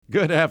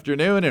Good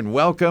afternoon and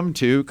welcome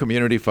to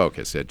Community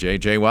Focus at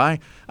JJY.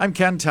 I'm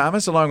Ken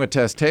Thomas along with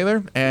Tess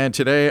Taylor, and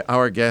today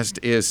our guest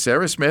is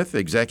Sarah Smith,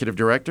 Executive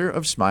Director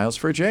of Smiles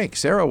for Jake.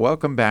 Sarah,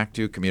 welcome back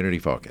to Community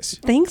Focus.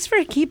 Thanks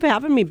for keep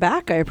having me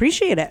back. I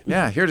appreciate it.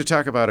 Yeah, here to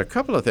talk about a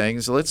couple of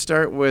things. Let's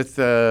start with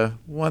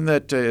one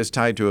that is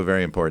tied to a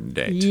very important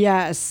date.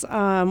 Yes,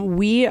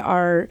 we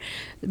are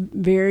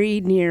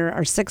very near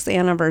our 6th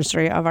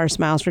anniversary of our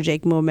Smiles for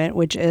Jake movement,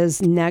 which is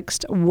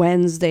next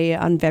Wednesday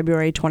on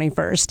February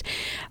 21st.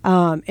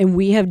 And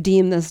we have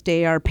deemed this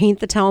day our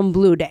Paint the Town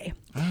Blue Day.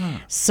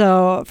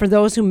 So for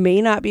those who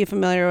may not be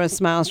familiar with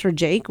Smiles for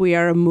Jake, we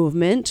are a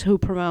movement who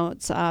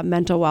promotes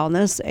mental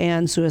wellness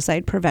and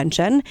suicide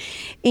prevention.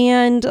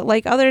 And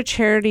like other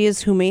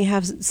charities who may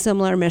have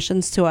similar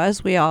missions to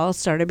us, we all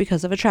started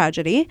because of a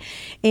tragedy.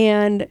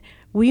 And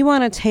we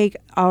want to take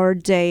our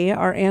day,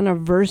 our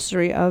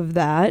anniversary of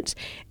that,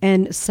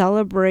 and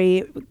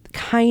celebrate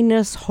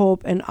kindness,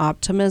 hope, and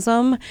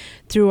optimism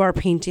through our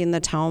Painting the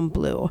Town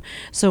Blue.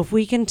 So if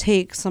we can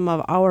take some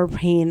of our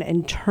pain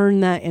and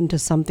turn that into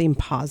something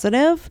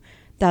positive,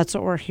 that's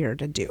what we're here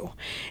to do.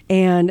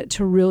 And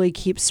to really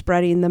keep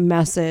spreading the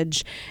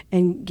message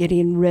and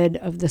getting rid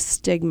of the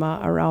stigma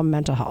around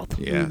mental health.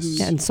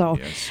 Yes. And so,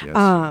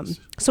 yes.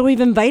 So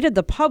we've invited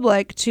the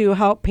public to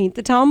help paint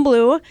the town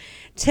blue.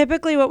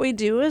 Typically what we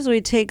do is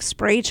we take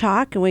spray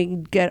chalk and we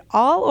get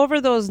all over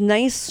those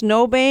nice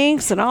snow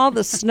banks and all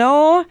the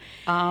snow.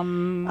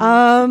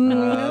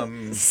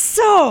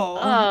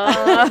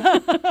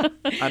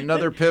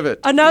 Another pivot.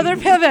 Another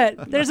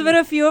pivot. There's been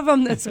a few of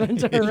them this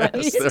winter, right?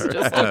 Yes, there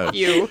Just a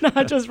few.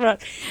 Not just one.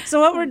 So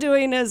what we're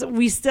doing is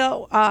we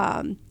still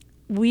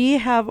we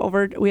have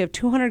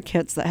 200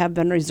 kits that have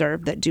been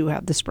reserved that do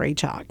have the spray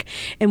chalk.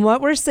 And what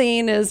we're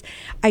saying is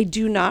I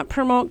do not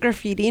promote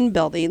graffitiing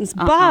buildings,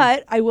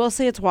 but I will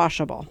say it's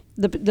washable.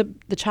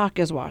 The chalk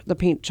is the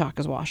paint chalk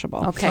is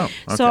washable. Okay. Oh,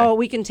 okay. So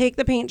we can take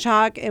the paint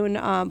chalk and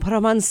put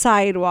them on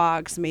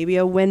sidewalks, maybe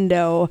a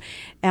window,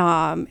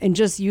 and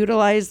just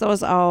utilize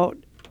those out.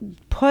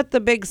 Put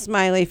the big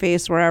smiley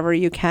face wherever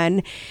you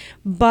can.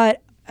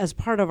 But as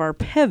part of our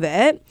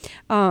pivot,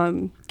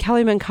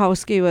 Kelly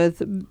Minkowski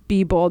with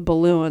Be Bold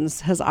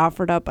Balloons has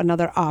offered up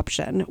another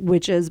option,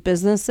 which is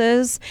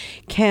businesses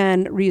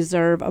can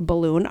reserve a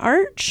balloon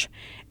arch.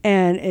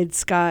 And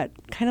it's got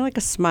kind of like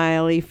a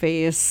smiley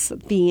face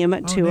theme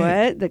to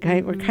it.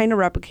 We're kind of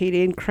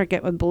replicating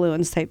Cricket with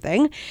balloons type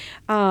thing.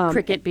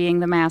 Cricket being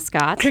the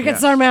mascot.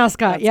 Cricket's our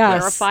mascot,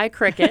 yes. Clarify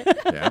Cricket.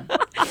 Yeah.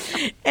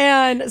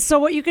 And so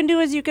what you can do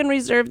is you can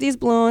reserve these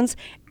balloons,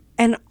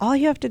 and all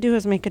you have to do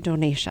is make a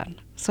donation.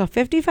 So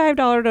 $55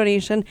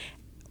 donation,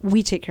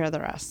 we take care of the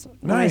rest.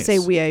 When I say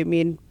we, I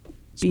mean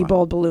Be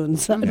Bold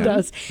Balloons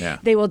does. Yeah.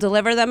 They will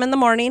deliver them in the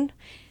morning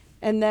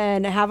and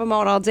then have them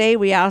out all day.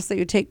 We ask that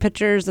you take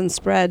pictures and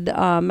spread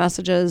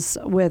messages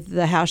with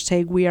the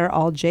hashtag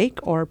 #WeAreAllJake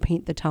or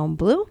Paint the Town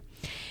Blue.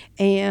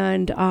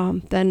 And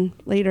then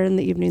later in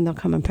the evening, they'll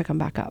come and pick them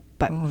back up.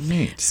 But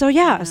neat. So,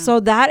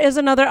 so that is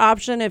another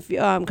option if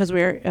because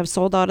we have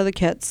sold out of the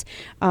kits.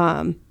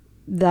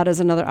 That is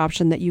another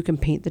option that you can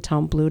paint the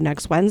town blue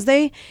next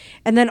Wednesday.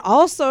 And then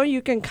also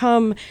you can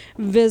come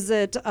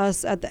visit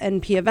us at the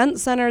NP Event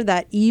Center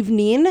that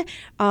evening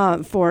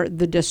for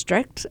the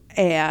district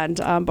and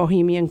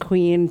Bohemian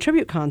Queen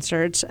tribute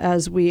concert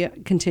as we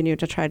continue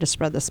to try to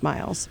spread the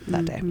smiles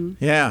that day.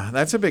 Yeah,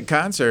 that's a big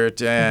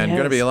concert and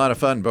going to be a lot of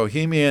fun.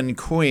 Bohemian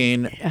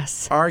Queen,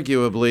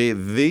 arguably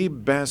the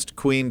best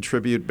Queen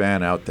tribute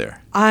band out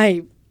there.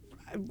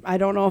 I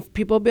don't know if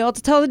people will be able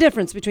to tell the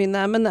difference between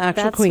them and the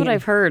actual Queen. That's what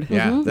I've heard.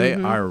 Yeah, they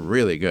are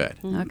really good.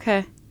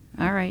 Okay.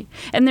 All right.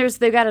 And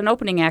they've got an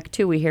opening act,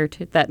 too, we hear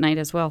that night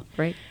as well,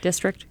 right?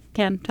 District,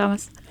 Ken,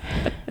 Thomas?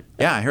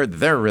 Yeah, I heard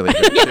they're really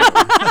good, too.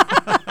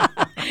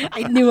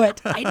 I knew it.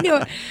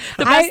 The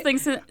best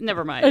things,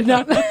 never mind.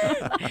 No.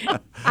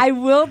 I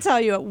will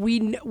tell you,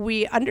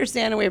 we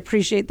understand and we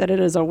appreciate that it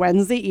is a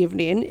Wednesday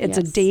evening. It's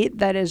a date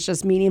that is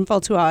just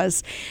meaningful to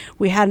us.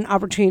 We had an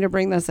opportunity to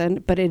bring this in,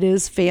 but it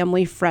is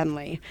family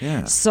friendly.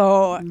 Yeah.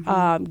 So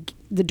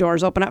the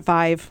doors open at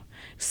 5.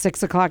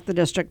 6 o'clock, the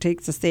district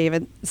takes the stage.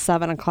 At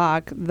 7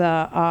 o'clock,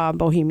 the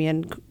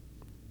Bohemian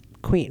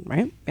Queen,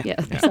 right? Yeah.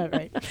 Is that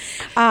right?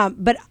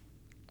 But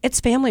it's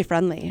family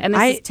friendly. And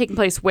this is taking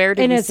place where?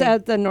 And it's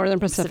at the Northern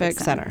Pacific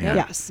Center. Yeah.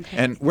 Yes. Okay.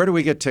 And where do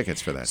we get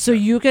tickets for that? So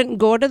you can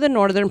go to the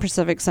Northern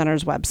Pacific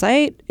Center's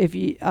website. If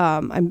you,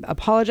 I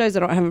apologize,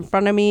 I don't have it in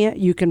front of me.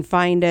 You can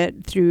find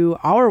it through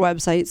our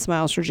website,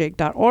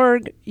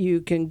 smilesforjake.org. You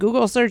can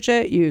Google search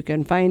it. You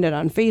can find it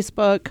on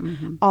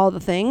Facebook, all the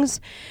things.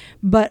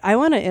 But I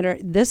want to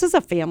this is a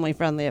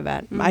family-friendly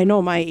event. I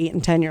know my 8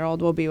 and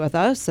 10-year-old will be with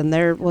us, and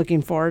they're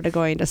looking forward to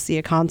going to see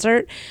a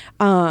concert.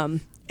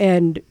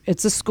 And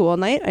it's a school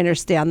night. I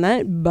understand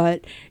that,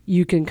 but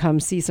you can come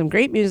see some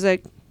great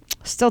music,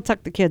 still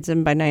tuck the kids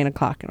in by 9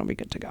 o'clock, and it'll be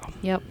good to go.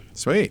 Yep.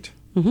 Sweet.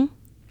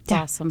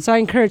 Awesome. So I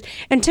encourage,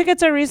 and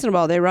tickets are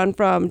reasonable. They run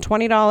from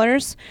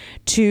 $20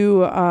 to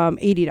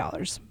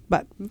 $80.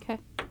 But okay.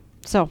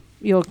 So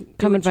you'll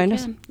come and find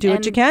us. Do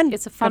what you can.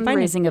 It's a Come find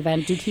us. fundraising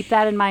event. Do keep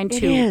that in mind,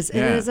 too. It is.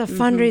 It is a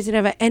fundraising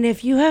event. And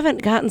if you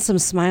haven't gotten some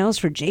Smiles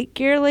for Jake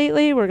gear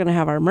lately, we're going to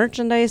have our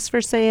merchandise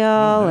for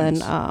sale.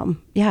 nice. And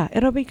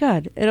it'll be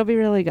good. It'll be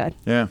really good.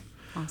 Yeah.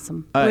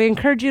 Awesome. We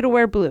encourage you to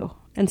wear blue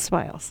and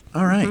smiles.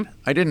 All right.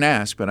 I didn't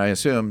ask, but I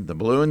assume the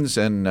balloons,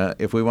 and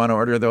if we want to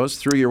order those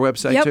through your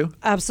website Yep, too?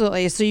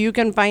 absolutely. So you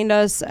can find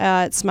us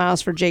at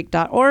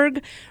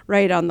smilesforjake.org.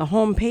 Right on the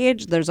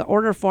homepage, there's an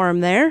order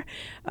form there.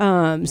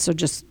 So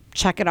just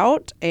check it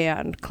out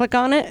and click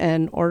on it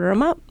and order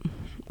them up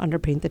under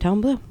Paint the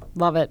Town Blue.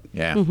 Love it.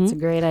 Yeah. It's a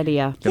great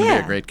idea. Going to be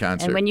Yeah. a great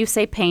concert. And when you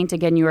say paint,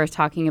 again, you are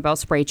talking about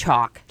spray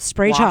chalk.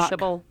 Spray chalk.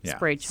 Washable Yeah.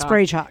 spray chalk.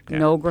 Spray chalk. Yeah.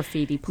 No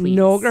graffiti, please.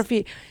 No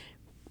graffiti.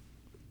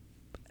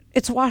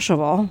 It's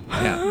washable.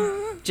 Yeah.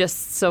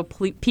 Just so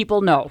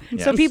people know.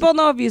 Yeah. So people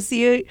know if you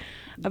see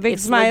a big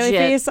It's smiley legit.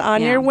 face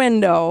on Yeah. your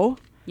window,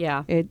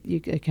 Yeah.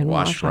 it can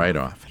Wash right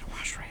off. off. It'll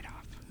wash right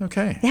off.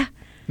 Okay. Yeah.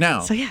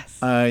 Now, So, yes.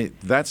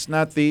 that's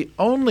not the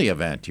only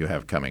event you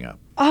have coming up.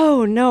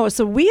 Oh, no.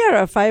 So we are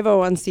a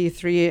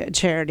 501c3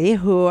 charity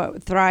who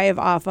thrive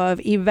off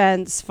of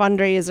events,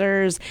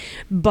 fundraisers,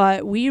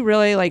 but we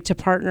really like to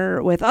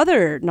partner with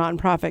other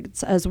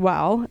nonprofits as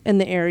well in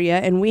the area.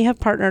 And we have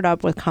partnered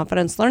up with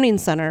Confidence Learning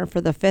Center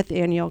for the 5th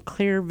annual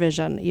Clear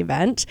Vision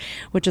event,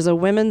 which is a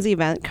women's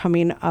event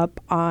coming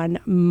up on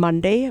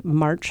Monday,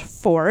 March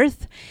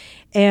 4th.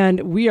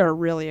 And we are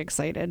really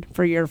excited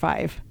for year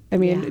 5. I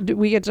mean,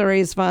 we get to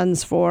raise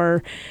funds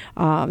for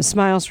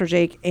Smiles for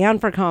Jake and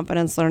for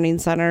Confidence Learning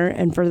Center.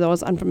 And for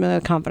those unfamiliar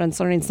with Confidence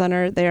Learning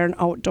Center, they're an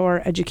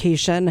outdoor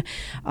education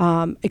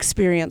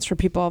experience for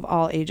people of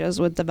all ages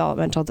with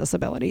developmental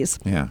disabilities.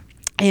 Yeah.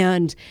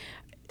 And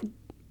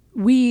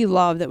we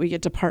love that we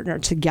get to partner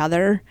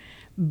together,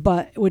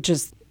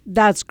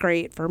 that's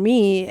great for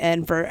me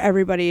and for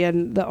everybody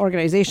in the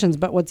organizations.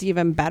 But what's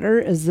even better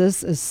is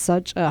this is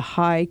such a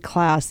high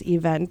class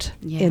event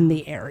in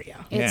the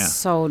area. It's Yeah.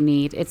 so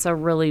neat. It's a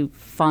really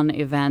fun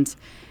event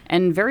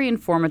and very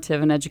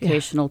informative and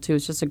educational, too.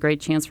 It's just a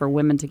great chance for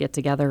women to get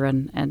together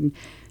and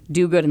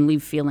do good and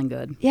leave feeling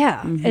good.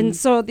 Yeah. And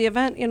so the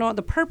event,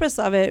 the purpose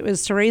of it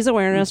is to raise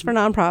awareness for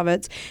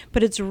nonprofits,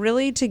 but it's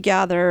really to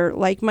gather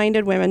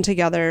like-minded women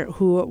together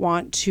who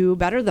want to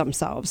better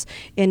themselves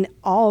in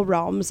all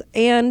realms.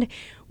 And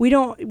we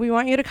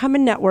want you to come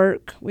and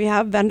network. We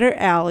have Vendor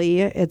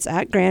Alley. It's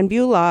at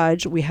Grandview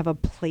Lodge. We have a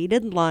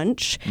plated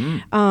lunch.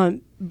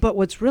 But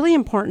what's really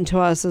important to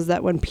us is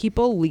that when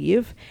people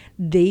leave,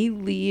 they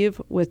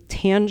leave with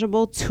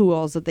tangible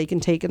tools that they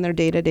can take in their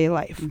day-to-day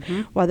life,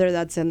 whether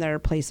that's in their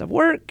place of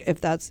work, if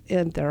that's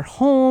in their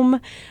home.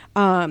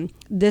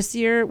 This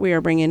year, we are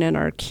bringing in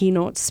our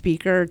keynote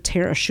speaker,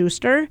 Tara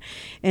Schuster.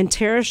 And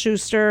Tara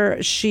Schuster,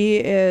 she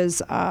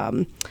is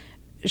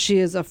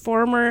a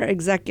former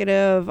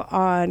executive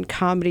on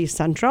Comedy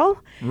Central.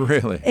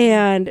 Really?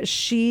 And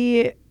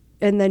she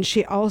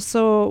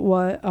also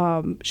was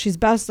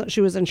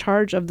she was in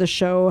charge of the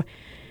show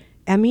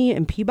Emmy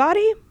and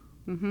Peabody.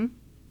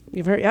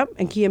 You've heard, yep,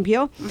 and Key and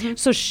Peele.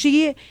 So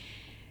she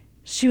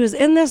was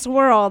in this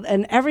world,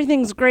 and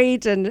everything's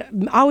great,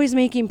 and always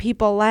making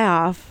people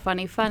laugh.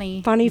 Funny.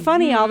 Funny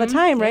all the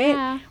time, right?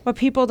 Yeah. What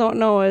people don't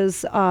know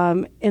is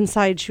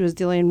inside she was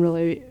dealing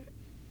really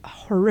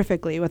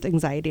horrifically with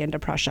anxiety and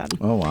depression.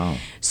 Oh, wow.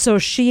 So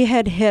she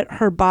had hit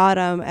her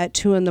bottom at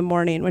 2 a.m.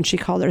 when she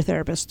called her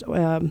therapist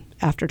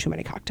after too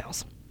many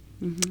cocktails.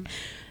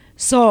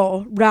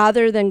 So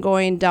rather than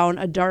going down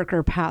a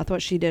darker path,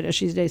 what she did is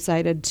she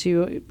decided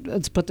to,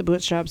 let's put the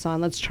bootstraps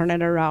on, let's turn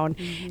it around.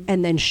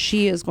 And then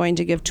she is going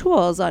to give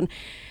tools on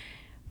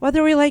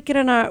whether we like it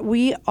or not.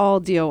 We all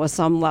deal with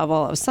some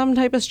level of some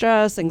type of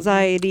stress,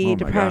 anxiety, Oh my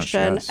gosh,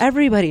 depression. yes.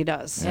 Everybody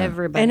does.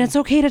 Everybody. And it's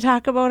okay to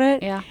talk about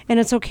it. Yeah. And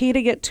it's okay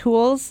to get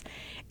tools.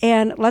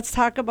 And let's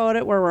talk about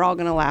it where we're all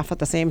going to laugh at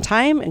the same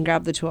time and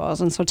grab the tools.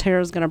 And so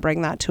Tara's going to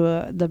bring that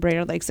to the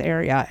Brainerd Lakes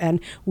area.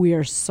 And we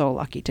are so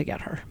lucky to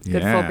get her.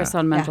 Good Yeah. focus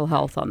on mental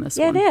health on this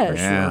Yeah, one. it for is.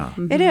 sure. Yeah.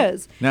 It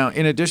is. Now,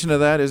 in addition to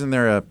that, isn't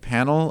there a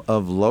panel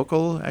of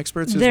local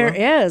experts as There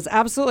well? is,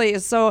 absolutely.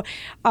 So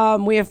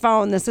we have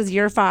found this is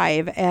year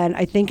 5, and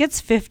I think it's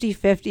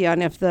 50-50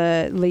 on if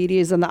the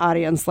ladies in the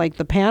audience like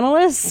the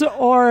panelists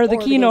or the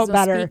keynote the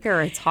better. Speaker.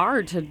 It's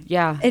hard to, And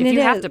if it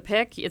you have is. to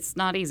pick, it's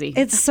not easy.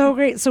 It's so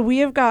great. So we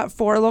have got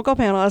 4 local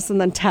panelists, and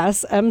then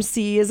Tess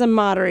MCs and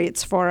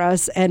moderates for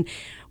us. And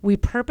we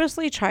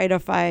purposely try to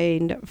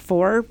find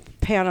 4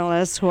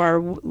 panelists who are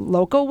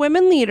local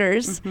women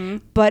leaders,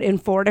 but in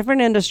 4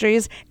 different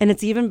industries. And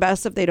it's even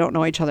best if they don't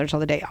know each other till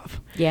the day of.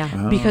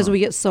 yeah. Because we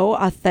get so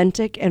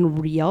authentic and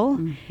real.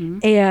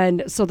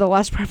 And so the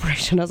less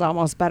preparation is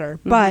almost better.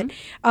 But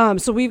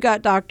so we've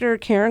got Dr.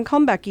 Karen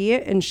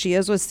Kulmbecki, and she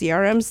is with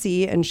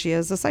CRMC, and she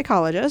is a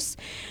psychologist.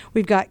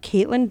 We've got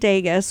Caitlin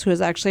Dagus, who is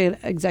actually an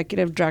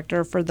executive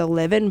director for the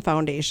Live-In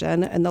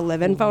Foundation. And the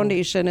Live-In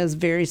Foundation is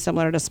very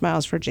similar to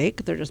Smiles for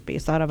Jake. They're just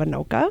based out of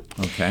Anoka.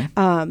 Okay.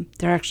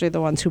 They're actually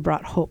the ones who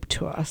brought hope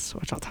to us,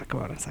 which I'll talk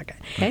about in a second.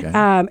 Okay.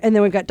 And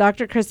then we've got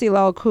Dr. Christy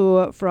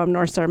Lalku from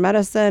North Star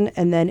Medicine,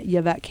 and then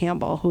Yvette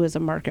Campbell, who is a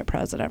market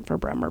president for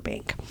Bremer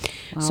Bank.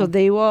 Wow. So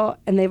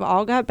they've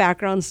all got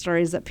background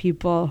stories that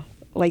people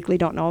likely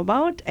don't know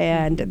about,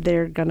 and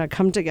they're going to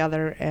come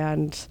together,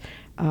 and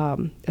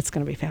it's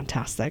going to be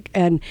fantastic.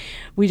 And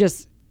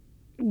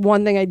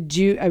one thing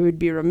I would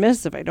be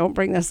remiss if I don't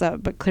bring this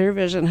up, but Clear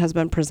Vision has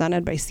been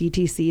presented by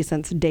CTC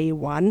since day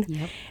one.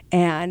 Yep.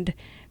 And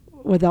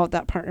without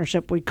that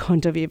partnership, we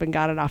couldn't have even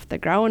got it off the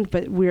ground.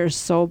 But we're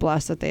so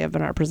blessed that they have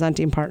been our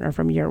presenting partner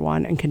from year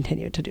one and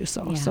continue to do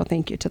so. Yeah. So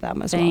thank you to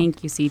them as well.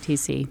 Thank you,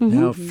 CTC.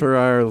 Now, for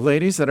our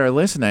ladies that are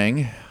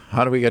listening,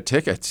 how do we get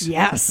tickets?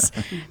 Yes.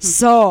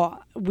 So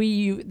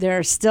there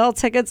are still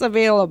tickets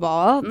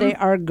available. They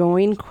are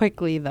going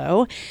quickly,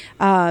 though.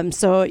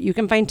 So you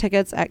can find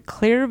tickets at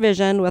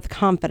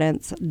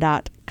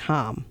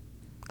clearvisionwithconfidence.com.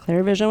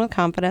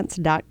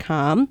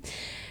 Clearvisionwithconfidence.com.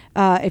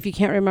 If you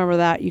can't remember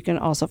that, you can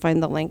also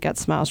find the link at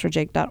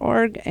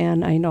smilesforjake.org.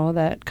 And I know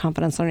that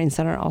Confidence Learning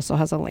Center also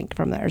has a link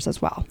from theirs as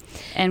well.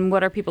 And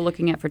what are people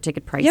looking at for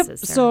ticket prices? Yep.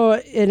 Sarah? So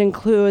it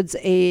includes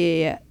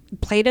a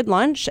plated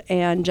lunch,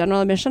 and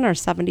general admission are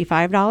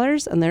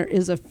 $75, and there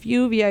is a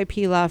few VIP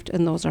left,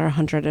 and those are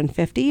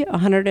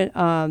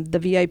 $150. The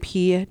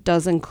VIP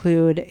does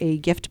include a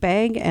gift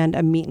bag and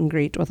a meet and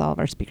greet with all of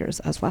our speakers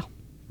as well.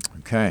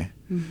 Okay.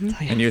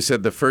 And you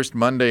said the first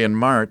Monday in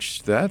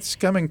March. That's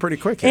coming pretty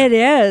quick here. It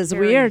is. We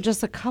Very. are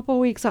just a couple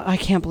weeks out. I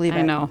can't believe it.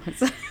 I know.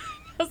 It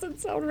doesn't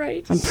sound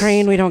right. I'm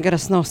praying we don't get a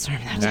snowstorm.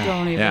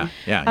 Don't even.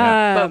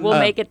 Yeah. But we'll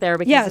make it there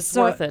because it's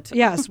worth it.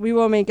 Yes, we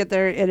will make it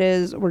there.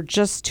 We're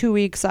just 2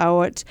 weeks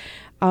out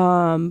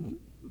from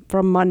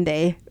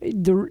Monday.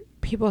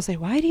 People say,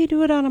 why do you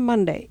do it on a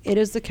Monday? It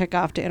is the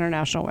kickoff to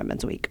International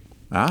Women's Week.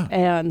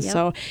 And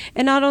so,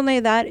 and not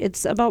only that,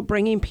 it's about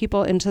bringing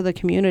people into the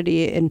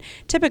community in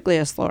typically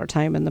a slower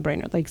time in the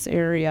Brainerd Lakes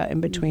area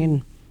in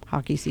between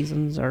hockey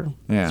seasons or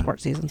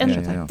sports seasons.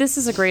 And this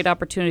is a great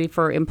opportunity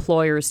for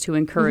employers to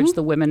encourage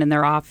the women in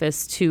their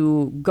office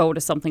to go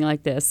to something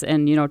like this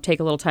and, take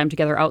a little time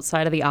together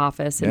outside of the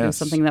office and do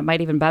something that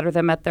might even better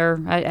them at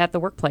the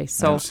workplace.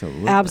 So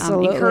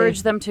absolutely.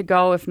 Encourage them to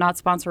go, if not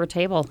sponsor a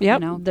table.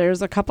 Yep.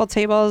 There's a couple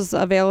tables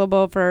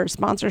available for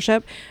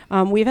sponsorship.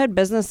 We've had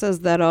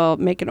businesses that'll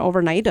make an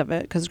overnight of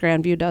it because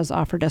Grandview does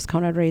offer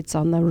discounted rates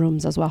on the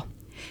rooms as well.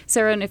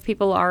 Sarah, and if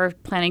people are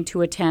planning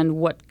to attend,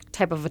 what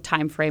type of a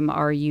time frame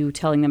are you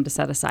telling them to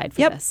set aside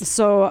for this?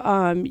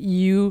 So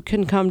you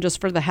can come just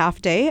for the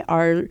half day.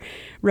 Our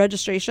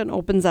registration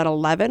opens at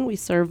 11. We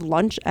serve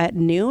lunch at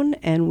noon,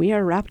 and we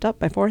are wrapped up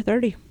by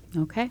 4:30.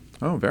 Okay.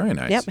 Oh, very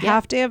nice. Yep,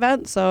 half-day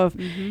event. So if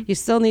you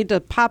still need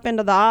to pop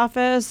into the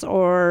office,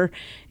 or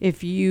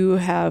if you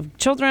have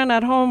children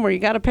at home where you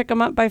got to pick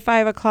them up by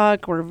 5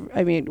 o'clock,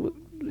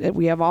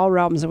 we have all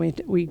realms,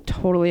 and we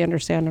totally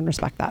understand and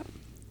respect that.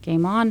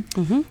 Game on.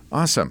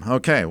 Awesome.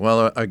 Okay.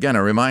 Well, again,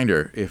 a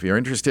reminder, if you're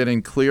interested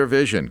in Clear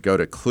Vision, go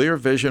to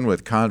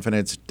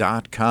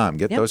clearvisionwithconfidence.com.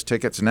 Get those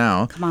tickets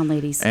now. Come on,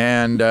 ladies.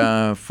 And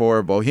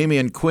for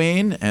Bohemian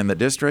Queen and the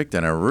District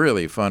and a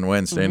really fun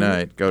Wednesday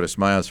night, go to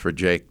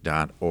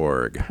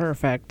smilesforjake.org.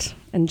 Perfect.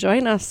 And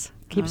join us.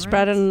 Keep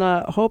spreading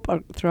the hope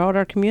throughout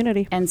our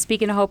community. And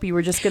speaking of hope, you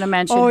were just going to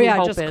mention who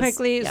Hope just is.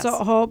 quickly. Yes.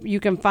 So Hope,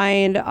 you can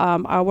find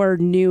our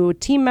new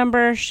team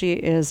member. She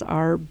is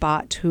our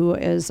bot, who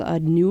is a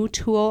new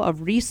tool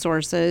of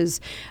resources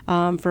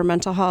for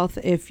mental health.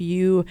 If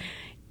you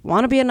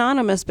want to be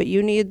anonymous, but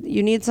you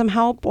need some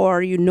help,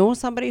 or you know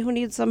somebody who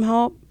needs some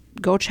help,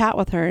 go chat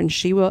with her, and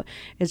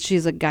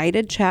she's a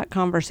guided chat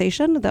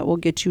conversation that will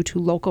get you to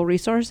local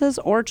resources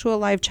or to a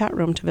live chat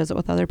room to visit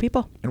with other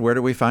people. And where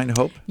do we find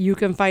Hope? You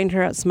can find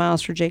her at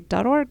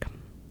smilesforjake.org.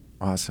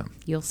 Awesome.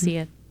 You'll see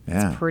it.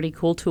 Yeah. It's a pretty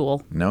cool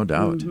tool. No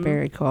doubt.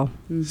 Very cool.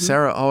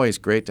 Sarah, always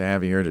great to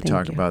have you here to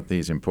talk you. about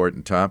these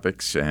important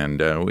topics, and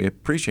we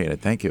appreciate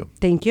it. Thank you.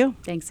 Thank you.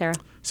 Thanks, Sarah.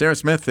 Sarah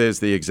Smith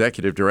is the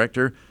Executive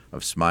Director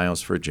of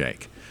Smiles for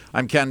Jake.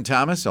 I'm Ken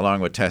Thomas,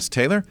 along with Tess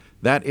Taylor.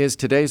 That is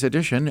today's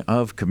edition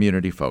of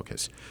Community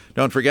Focus.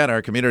 Don't forget,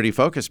 our Community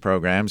Focus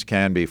programs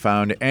can be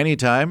found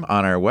anytime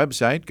on our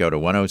website. Go to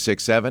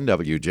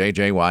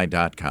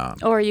 1067wjjy.com.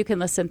 Or you can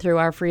listen through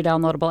our free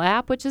downloadable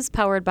app, which is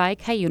powered by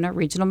Cuyuna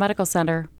Regional Medical Center.